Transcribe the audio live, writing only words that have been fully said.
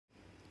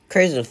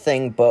Crazy to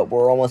think, but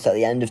we're almost at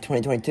the end of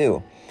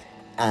 2022.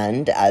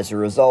 And as a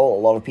result, a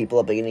lot of people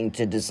are beginning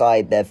to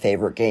decide their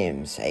favorite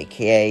games,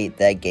 aka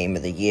their game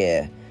of the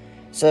year.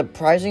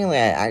 Surprisingly,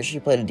 I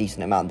actually played a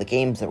decent amount of the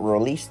games that were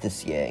released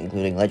this year,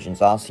 including Legends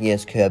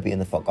Arceus, Kirby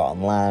and the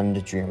Forgotten Land,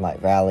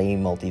 Dreamlight Valley,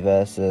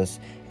 Multiversus,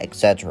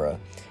 etc.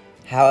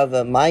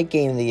 However, my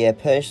game of the year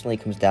personally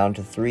comes down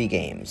to 3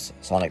 games: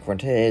 Sonic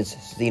Frontiers,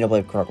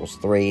 Xenoblade Chronicles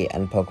 3,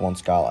 and Pokemon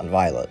Scarlet and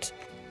Violet.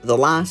 The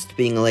last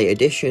being a late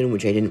addition,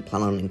 which I didn't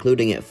plan on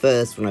including at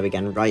first when I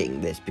began writing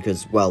this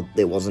because, well,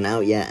 it wasn't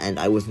out yet and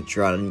I wasn't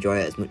sure I'd enjoy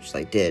it as much as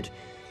I did.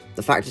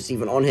 The fact it's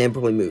even on here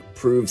probably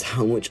proves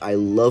how much I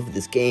love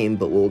this game,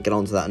 but we'll get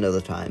onto that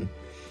another time.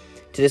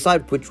 To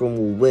decide which one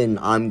will win,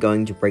 I'm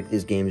going to break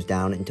these games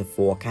down into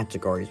 4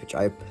 categories, which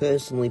I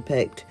personally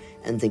picked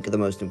and think are the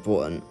most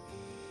important.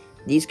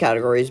 These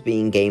categories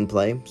being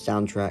gameplay,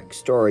 soundtrack,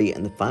 story,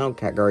 and the final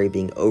category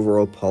being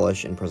overall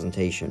polish and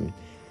presentation.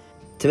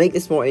 To make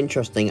this more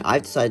interesting,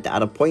 I've decided to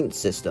add a point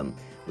system,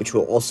 which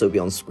will also be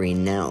on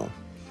screen now.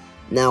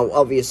 Now,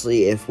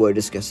 obviously, if we're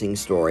discussing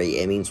story,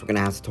 it means we're going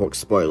to have to talk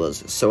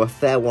spoilers, so a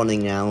fair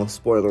warning now: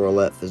 spoiler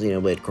alert for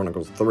Xenoblade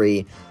Chronicles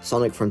 3,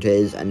 Sonic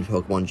Frontiers, and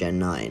Pokemon Gen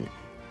 9.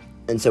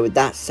 And so with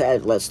that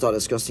said, let's start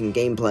discussing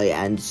gameplay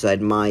and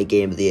decide my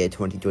game of the year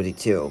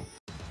 2022.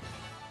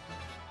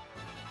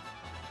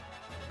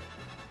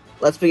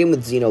 Let's begin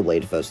with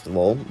Xenoblade first of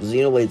all.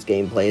 Xenoblade's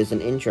gameplay is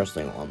an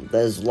interesting one.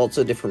 There's lots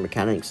of different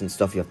mechanics and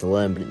stuff you have to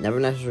learn, but it never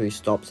necessarily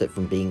stops it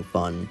from being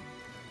fun.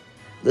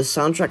 The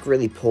soundtrack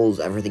really pulls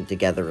everything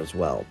together as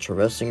well.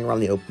 Traversing around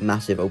the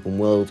massive open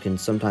world can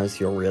sometimes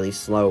feel really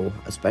slow,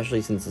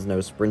 especially since there's no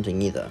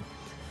sprinting either.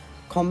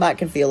 Combat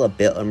can feel a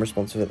bit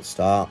unresponsive at the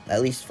start,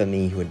 at least for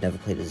me who had never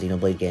played a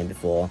Xenoblade game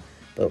before,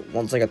 but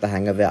once I got the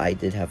hang of it, I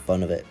did have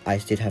fun with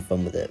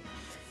it.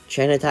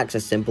 Chain attacks are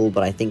simple,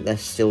 but I think they're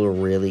still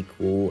really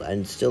cool,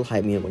 and still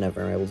hype me up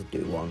whenever I'm able to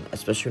do one,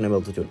 especially when I'm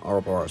able to do an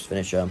Ouroboros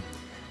finisher.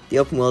 The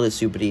open world is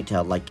super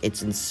detailed, like,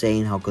 it's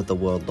insane how good the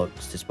world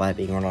looks, despite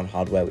being run on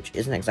hardware which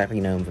isn't exactly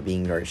known for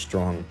being very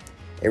strong.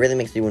 It really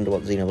makes me wonder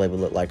what Xenoblade would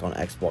look like on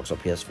Xbox or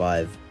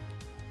PS5.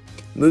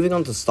 Moving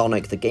on to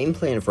Sonic, the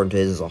gameplay in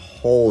Frontiers is a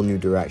whole new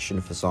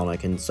direction for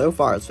Sonic, and so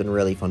far it's been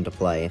really fun to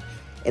play.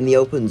 In the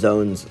open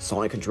zones,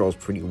 Sonic controls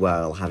pretty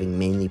well, having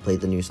mainly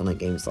played the new Sonic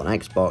games on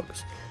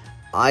Xbox.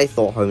 I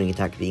thought homing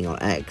attack being on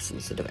X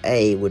instead of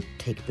A would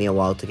take me a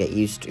while to get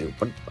used to,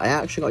 but I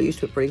actually got used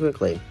to it pretty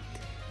quickly.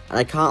 And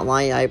I can't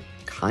lie, I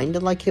kinda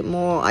like it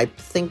more. I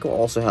think what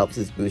also helps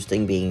is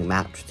boosting being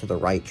mapped to the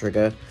right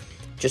trigger.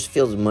 Just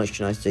feels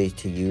much nicer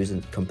to use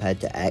compared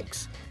to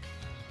X.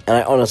 And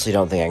I honestly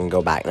don't think I can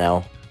go back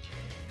now.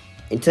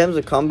 In terms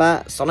of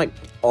combat, Sonic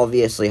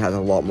obviously has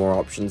a lot more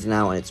options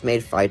now, and it's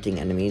made fighting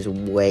enemies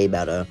way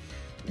better.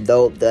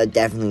 Though there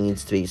definitely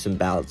needs to be some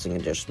balancing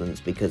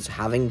adjustments, because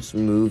having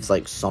some moves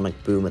like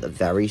Sonic Boom at the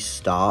very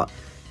start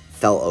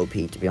felt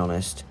OP, to be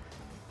honest.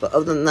 But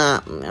other than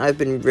that, I've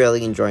been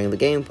really enjoying the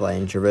gameplay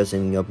and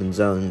traversing the open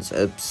zones,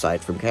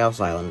 aside from Chaos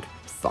Island.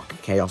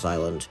 Fuck Chaos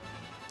Island.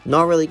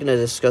 Not really going to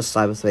discuss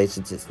Cyberspace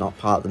since it's not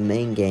part of the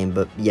main game,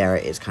 but yeah,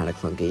 it is kind of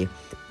clunky,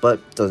 but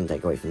doesn't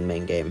take away from the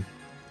main game.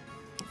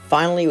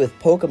 Finally, with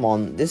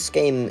Pokemon, this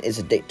game is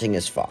addicting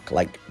as fuck.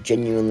 Like,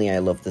 genuinely I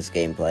love this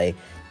gameplay.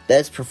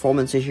 There's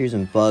performance issues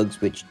and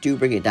bugs which do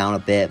bring it down a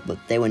bit, but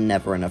they were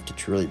never enough to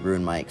truly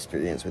ruin my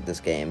experience with this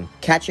game.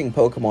 Catching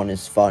Pokemon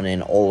is fun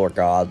in all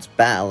regards.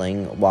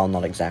 Battling, while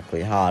not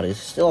exactly hard, is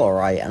still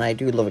alright, and I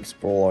do love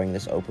exploring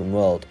this open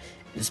world.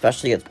 It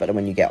especially gets better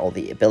when you get all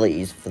the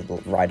abilities for the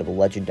rideable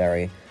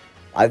legendary.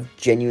 I've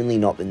genuinely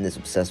not been this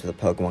obsessed with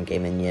a Pokemon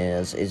game in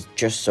years. It's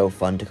just so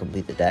fun to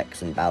complete the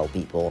decks and battle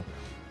people.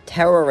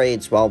 Terror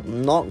raids, while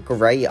not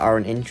great, are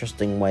an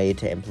interesting way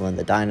to implement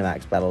the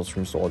Dynamax battles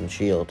from Sword and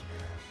Shield,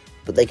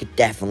 but they could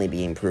definitely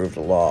be improved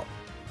a lot.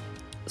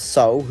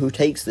 So, who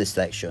takes this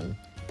section?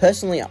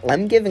 Personally,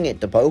 I'm giving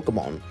it to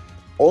Pokemon.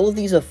 All of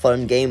these are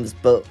fun games,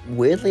 but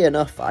weirdly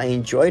enough, I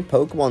enjoyed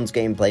Pokemon's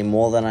gameplay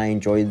more than I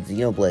enjoyed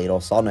Xenoblade or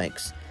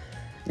Sonic's.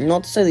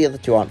 Not to say the other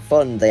two aren't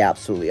fun, they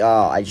absolutely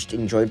are, I just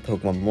enjoyed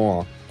Pokemon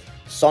more.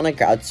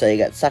 Sonic, I'd say,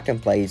 gets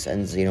 2nd place,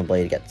 and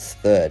Xenoblade gets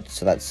 3rd,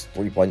 so that's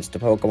 3 points to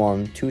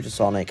Pokemon, 2 to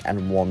Sonic,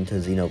 and 1 to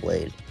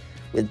Xenoblade.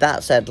 With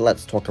that said,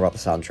 let's talk about the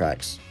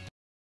soundtracks.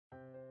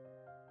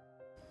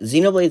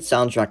 Xenoblade's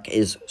soundtrack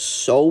is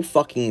so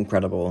fucking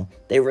incredible.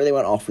 They really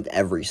went off with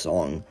every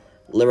song,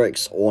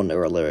 lyrics or no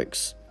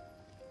lyrics.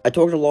 I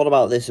talked a lot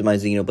about this in my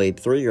Xenoblade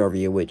 3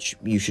 review, which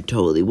you should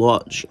totally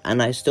watch,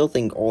 and I still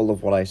think all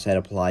of what I said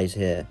applies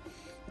here.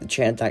 The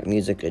chain attack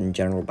music and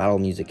general battle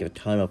music give a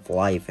ton of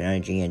life and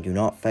energy and do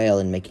not fail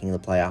in making the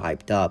player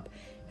hyped up.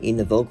 Even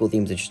the vocal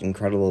themes are just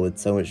incredible with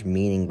so much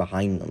meaning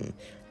behind them.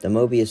 The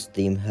Moebius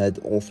theme heard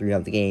all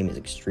throughout the game is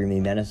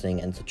extremely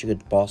menacing and such a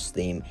good boss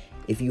theme.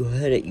 If you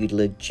heard it, you'd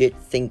legit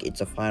think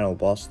it's a final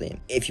boss theme.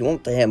 If you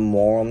want to hear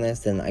more on this,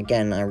 then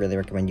again, I really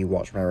recommend you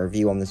watch my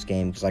review on this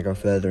game because I go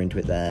further into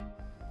it there.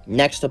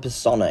 Next up is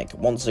Sonic.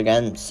 Once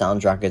again,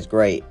 soundtrack is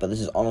great, but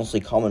this is honestly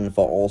common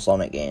for all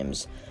Sonic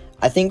games.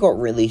 I think what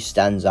really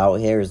stands out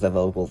here is the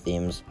vocal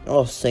themes.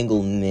 Not a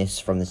single miss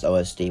from this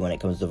OST when it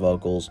comes to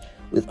vocals,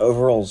 with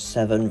overall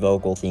 7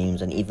 vocal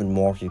themes and even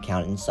more if you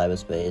count in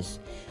cyberspace.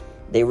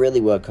 They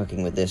really were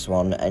cooking with this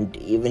one, and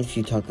even if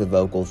you took the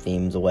vocal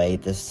themes away,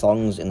 the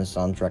songs in the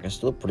soundtrack are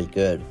still pretty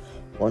good.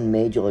 One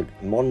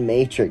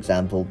major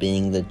example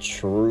being the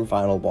true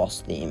final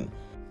boss theme.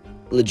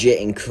 Legit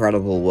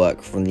incredible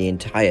work from the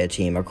entire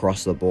team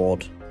across the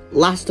board.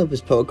 Last up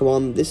is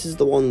Pokemon. This is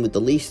the one with the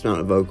least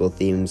amount of vocal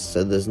themes,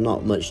 so there's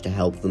not much to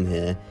help them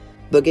here.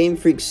 But Game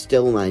Freak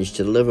still managed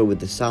to deliver with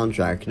the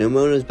soundtrack.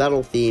 Nemona's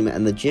battle theme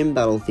and the gym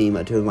battle theme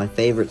are 2 of my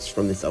favourites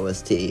from this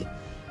OST.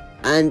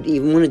 And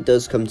even when it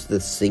does come to the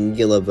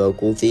singular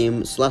vocal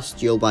theme,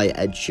 Celestial by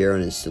Ed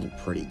Sheeran is still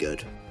pretty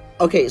good.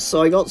 Okay,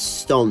 so I got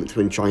stomped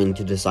when trying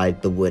to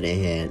decide the winner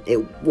here.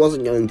 It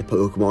wasn't going to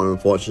Pokemon,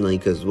 unfortunately,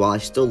 because while I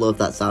still love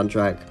that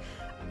soundtrack,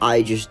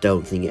 I just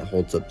don't think it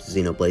holds up to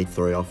Xenoblade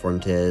 3 or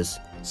Frontiers.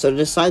 So to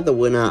decide the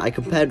winner, I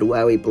compared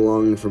Where We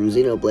Belong from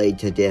Xenoblade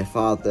to Dear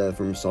Father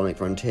from Sonic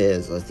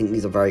Frontiers. I think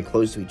these are very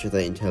close to each other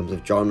in terms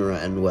of genre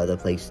and where they're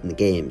placed in the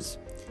games.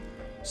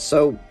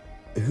 So,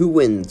 who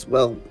wins?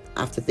 Well,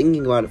 after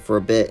thinking about it for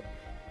a bit,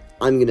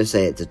 I'm going to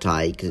say it's a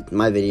tie, because it's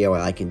my video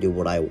and I can do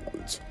what I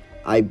want.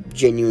 I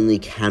genuinely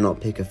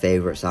cannot pick a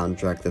favourite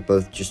soundtrack, they're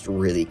both just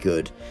really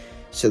good.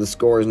 So the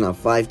score is now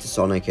 5 to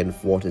Sonic and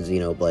 4 to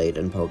Xenoblade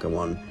and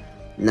Pokemon.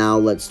 Now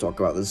let's talk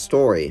about the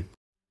story.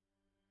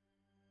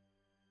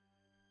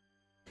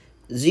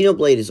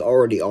 Xenoblade is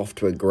already off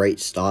to a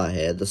great start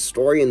here. The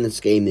story in this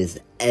game is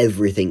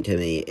everything to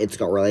me. It's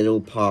got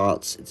relatable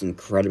parts, it's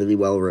incredibly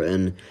well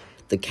written.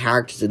 The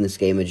characters in this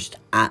game are just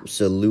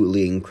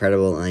absolutely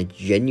incredible, and I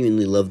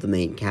genuinely love the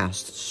main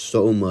cast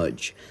so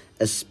much,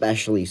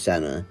 especially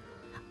Senna.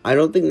 I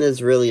don't think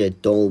there's really a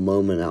dull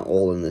moment at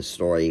all in this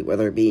story,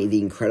 whether it be the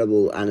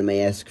incredible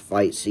anime-esque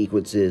fight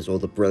sequences or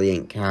the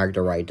brilliant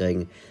character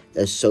writing.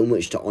 There's so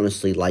much to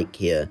honestly like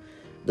here.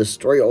 The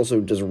story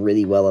also does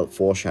really well at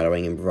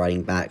foreshadowing and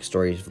providing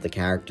backstories for the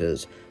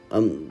characters,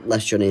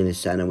 unless your name is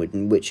Senna,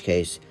 in which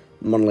case,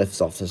 Monolith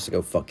Soft has to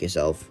go fuck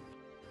yourself.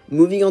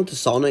 Moving on to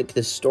Sonic,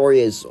 this story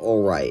is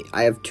alright.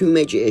 I have 2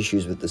 major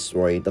issues with this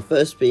story, the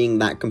first being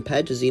that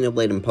compared to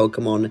Xenoblade and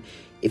Pokemon,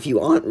 if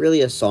you aren't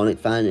really a Sonic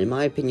fan, in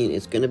my opinion,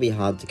 it's going to be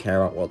hard to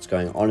care about what's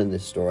going on in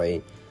this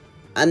story.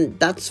 And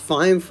that's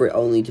fine for it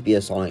only to be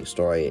a Sonic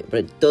story, but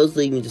it does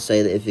lead me to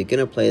say that if you're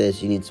going to play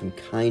this, you need some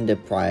kind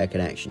of prior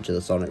connection to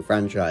the Sonic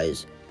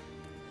franchise.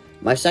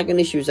 My second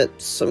issue is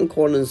that some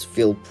corners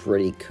feel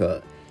pretty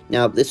cut.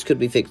 Now, this could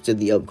be fixed in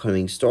the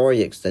upcoming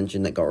story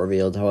extension that got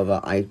revealed,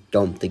 however, I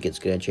don't think it's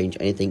going to change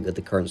anything with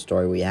the current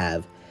story we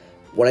have.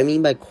 What I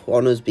mean by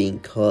corners being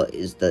cut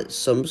is that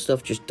some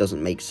stuff just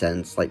doesn't make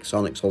sense, like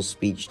Sonic's whole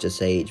speech to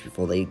Sage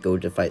before they go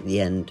to fight the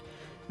end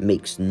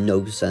makes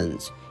no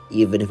sense,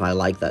 even if I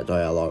like that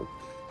dialogue.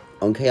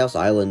 On Chaos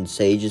Island,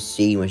 Sage's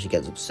scene where she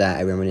gets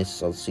upset and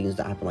reminisces on scenes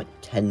that happened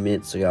like 10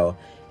 minutes ago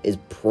is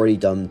pretty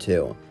dumb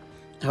too.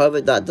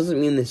 However, that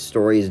doesn't mean this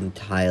story is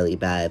entirely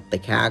bad. The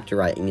character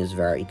writing is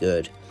very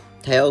good.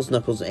 Tails,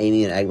 Knuckles,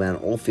 Amy, and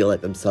Eggman all feel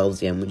like themselves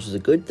again, which is a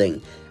good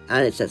thing,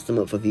 and it sets them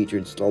up for future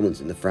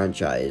installments in the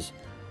franchise.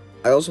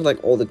 I also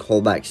like all the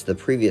callbacks to the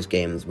previous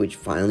games, which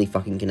finally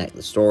fucking connect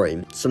the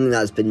story, something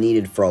that's been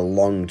needed for a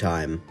long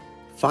time.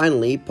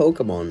 Finally,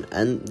 Pokemon,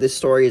 and this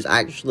story is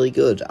actually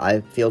good.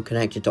 I feel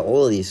connected to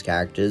all of these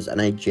characters, and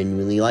I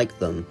genuinely like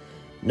them.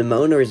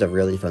 Nemona is a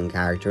really fun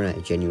character, and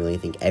I genuinely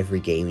think every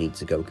game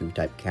needs a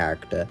Goku-type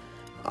character.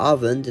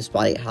 Arven,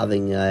 despite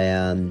having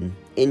a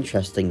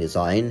interesting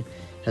design,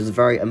 has a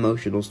very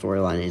emotional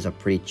storyline and is a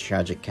pretty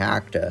tragic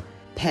character.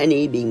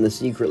 Penny, being the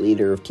secret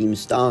leader of Team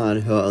Star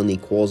and her only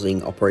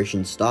causing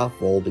Operation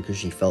Starfall because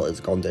she felt it's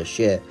gone to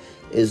shit,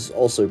 is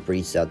also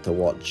pretty sad to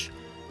watch.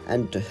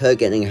 And her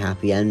getting a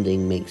happy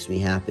ending makes me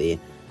happy.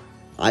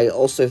 I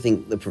also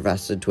think the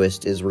Professor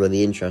twist is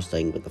really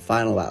interesting, but the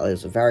final battle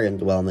is very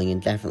underwhelming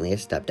and definitely a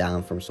step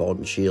down from Sword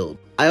and Shield.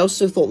 I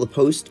also thought the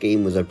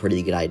post-game was a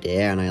pretty good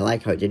idea, and I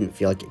like how it didn't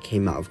feel like it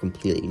came out of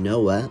completely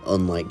nowhere,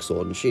 unlike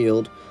Sword and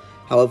Shield.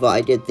 However,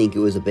 I did think it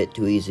was a bit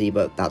too easy,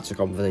 but that's a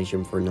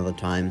conversation for another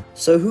time.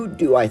 So who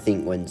do I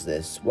think wins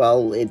this?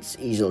 Well, it's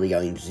easily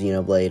going to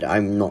Xenoblade.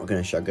 I'm not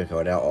going to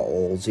sugarcoat it out at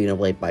all.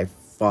 Xenoblade by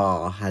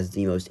far has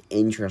the most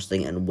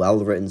interesting and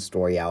well-written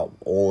story out of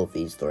all of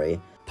these 3.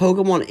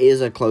 Pokemon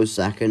is a close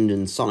second,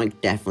 and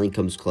Sonic definitely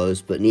comes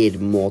close, but needed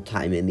more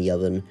time in the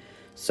oven.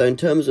 So in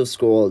terms of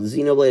score,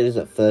 Xenoblade is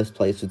at first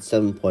place with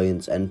 7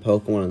 points, and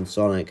Pokemon and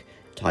Sonic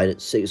tied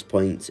at 6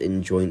 points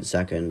in joint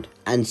second.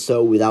 And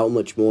so, without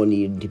much more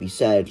needing to be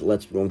said,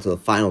 let's move on to the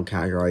final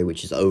category,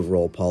 which is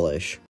overall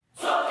polish.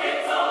 For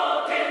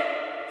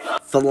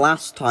the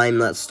last time,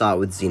 let's start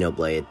with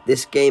Xenoblade.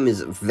 This game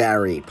is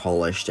very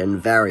polished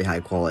and very high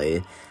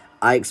quality.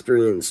 I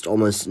experienced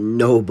almost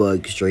no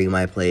bugs during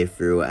my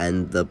playthrough,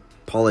 and the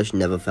polish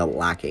never felt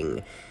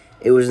lacking.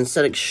 It was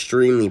instead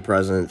extremely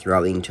present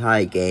throughout the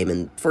entire game,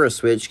 and for a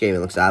Switch game, it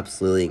looks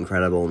absolutely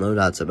incredible, no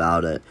doubts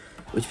about it.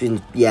 Which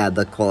means, yeah,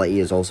 the quality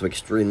is also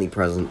extremely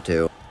present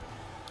too.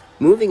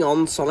 Moving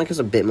on, Sonic has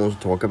a bit more to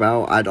talk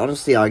about. I'd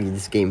honestly argue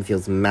this game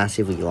feels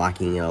massively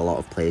lacking in a lot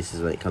of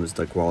places when it comes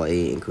to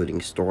quality,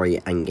 including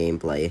story and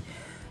gameplay.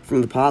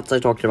 From the parts I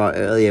talked about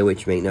earlier,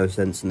 which make no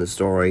sense in the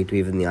story, to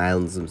even the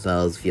islands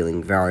themselves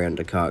feeling very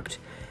undercooked.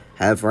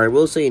 However, I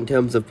will say in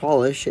terms of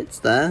polish, it's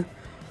there.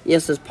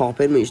 Yes, there's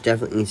pop-in, which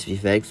definitely needs to be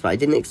fixed, but I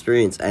didn't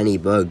experience any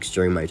bugs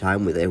during my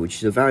time with it, which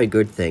is a very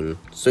good thing.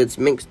 So it's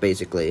mixed,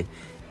 basically.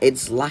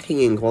 It's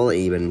lacking in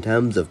quality, but in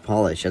terms of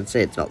polish, I'd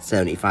say it's about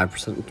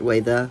 75% of the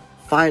way there.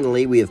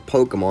 Finally, we have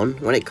Pokemon.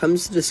 When it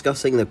comes to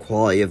discussing the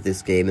quality of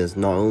this game as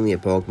not only a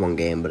Pokemon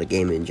game, but a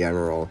game in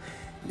general,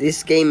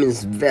 this game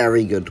is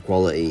very good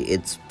quality.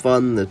 It's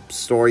fun, the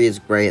story is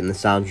great, and the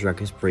soundtrack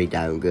is pretty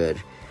damn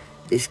good.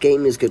 This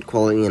game is good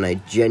quality, and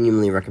I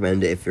genuinely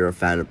recommend it if you're a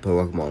fan of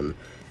Pokemon.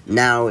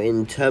 Now,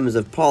 in terms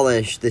of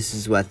polish, this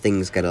is where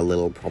things get a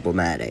little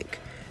problematic.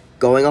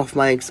 Going off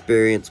my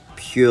experience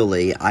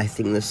purely, I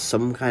think there's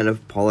some kind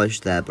of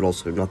polish there, but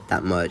also not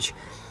that much.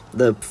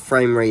 The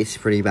frame rate is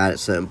pretty bad at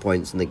certain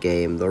points in the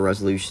game, the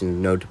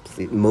resolution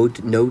is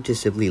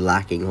noticeably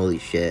lacking, holy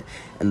shit,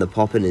 and the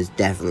pop-in is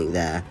definitely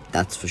there,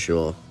 that's for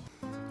sure.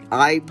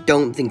 I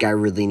don't think I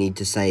really need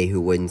to say who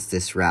wins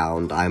this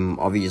round. I'm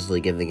obviously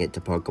giving it to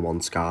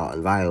Pokemon Scarlet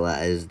and Violet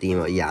as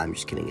I'm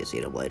just kidding, it's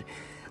Xenoblade.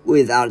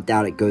 Without a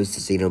doubt it goes to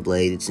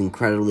Xenoblade. It's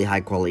incredibly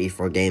high quality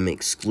for a game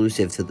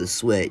exclusive to the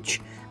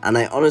Switch, and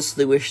I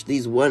honestly wish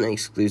these weren't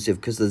exclusive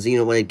because the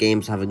Xenoblade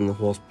games having the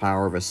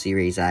horsepower of a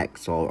Series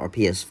X or a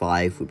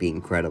PS5 would be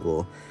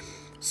incredible.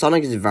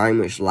 Sonic is very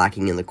much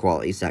lacking in the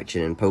quality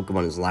section and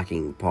Pokemon is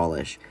lacking in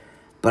polish,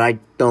 but I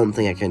don't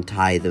think I can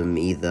tie them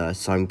either,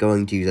 so I'm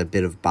going to use a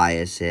bit of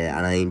bias here,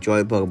 and I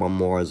enjoy Pokemon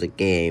more as a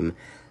game.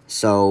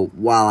 So,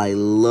 while I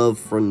love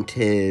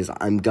Frontiers,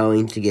 I'm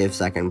going to give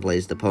second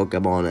place to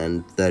Pokemon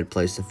and third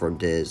place to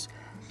Frontiers,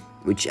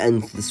 which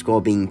ends the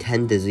score being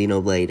 10 to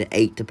Xenoblade,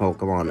 8 to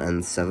Pokemon,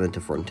 and 7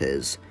 to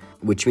Frontiers.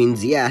 Which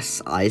means,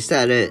 yes, I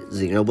said it,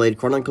 Xenoblade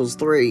Chronicles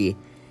 3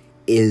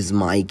 is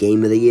my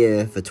game of the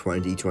year for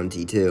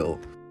 2022.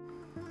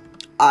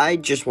 I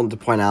just want to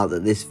point out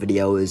that this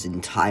video is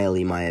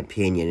entirely my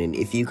opinion, and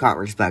if you can't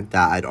respect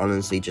that, I'd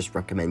honestly just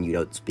recommend you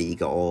don't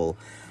speak at all.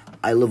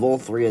 I love all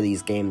three of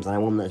these games, and I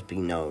want that to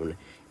be known.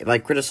 If I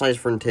criticize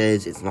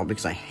Frontiers, it's not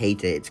because I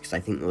hate it, it's because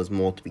I think there was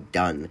more to be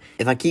done.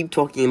 If I keep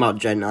talking about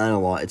Gen 9 a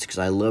lot, it's because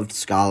I loved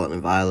Scarlet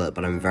and Violet,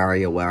 but I'm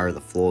very aware of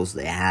the flaws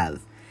they have.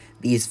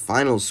 These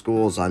final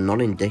scores are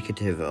not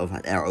indicative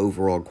of their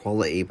overall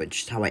quality, but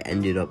just how I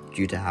ended up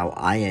due to how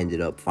I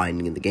ended up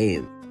finding the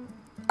game.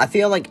 I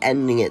feel like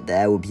ending it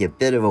there would be a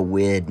bit of a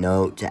weird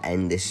note to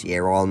end this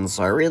year on,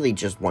 so I really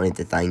just wanted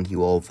to thank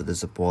you all for the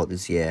support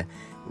this year.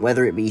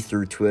 Whether it be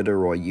through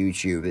Twitter or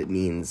YouTube, it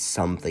means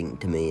something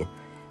to me.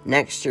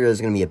 Next year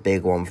is going to be a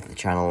big one for the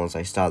channel as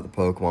I start the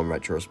Pokemon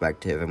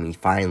retrospective and we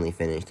finally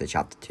finish the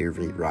Chapter 2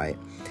 rewrite.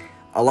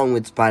 Along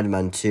with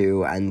Spider-Man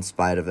 2 and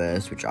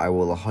Spider-Verse, which I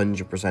will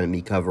 100%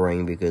 be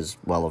covering because,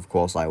 well, of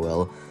course I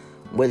will.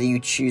 Whether you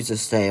choose to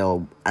stay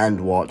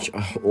and watch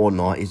or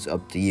not is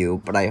up to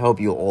you, but I hope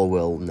you all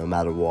will no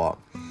matter what.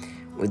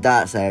 With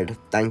that said,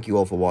 thank you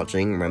all for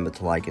watching. Remember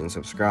to like and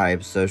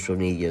subscribe. Social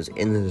media is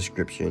in the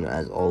description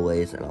as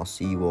always, and I'll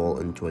see you all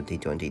in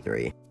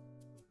 2023.